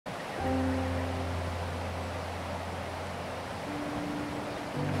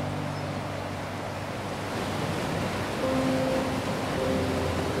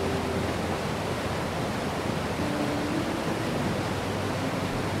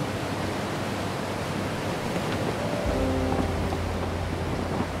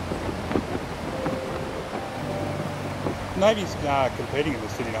Navy's competing in the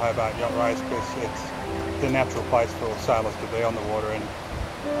Sydney Hobart Yacht Race because it's the natural place for all sailors to be on the water,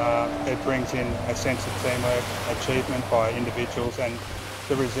 and it brings in a sense of teamwork, achievement by individuals, and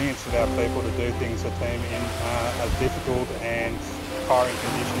the resilience of our people to do things as a team in difficult and tiring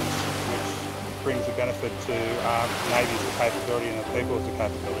conditions, which brings a benefit to Navy as a capability and the people as a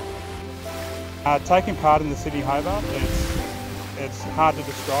capability. Taking part in the Sydney Hobart, it's hard to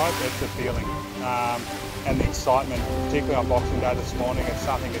describe. It's a feeling, and the excitement, particularly on Boxing Day this morning, it's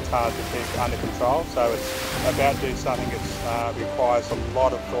something that's hard to keep under control. So it's about to do something that requires a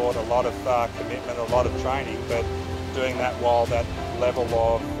lot of thought, a lot of commitment, a lot of training, but doing that while that level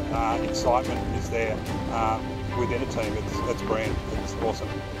of excitement is there within a team, it's brilliant. It's awesome.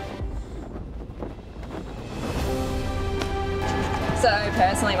 So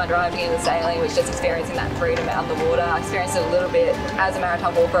personally, my drive to get into sailing was just experiencing that freedom out in the water. I experienced it a little bit as a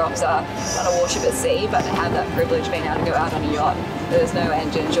maritime warfare officer on a warship at sea, but to have that privilege being able to go out on a yacht, there's no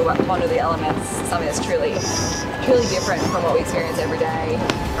engines, you're one of the elements, something that's truly different from what we experience every day.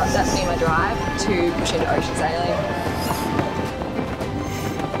 That's been my drive to push into ocean sailing.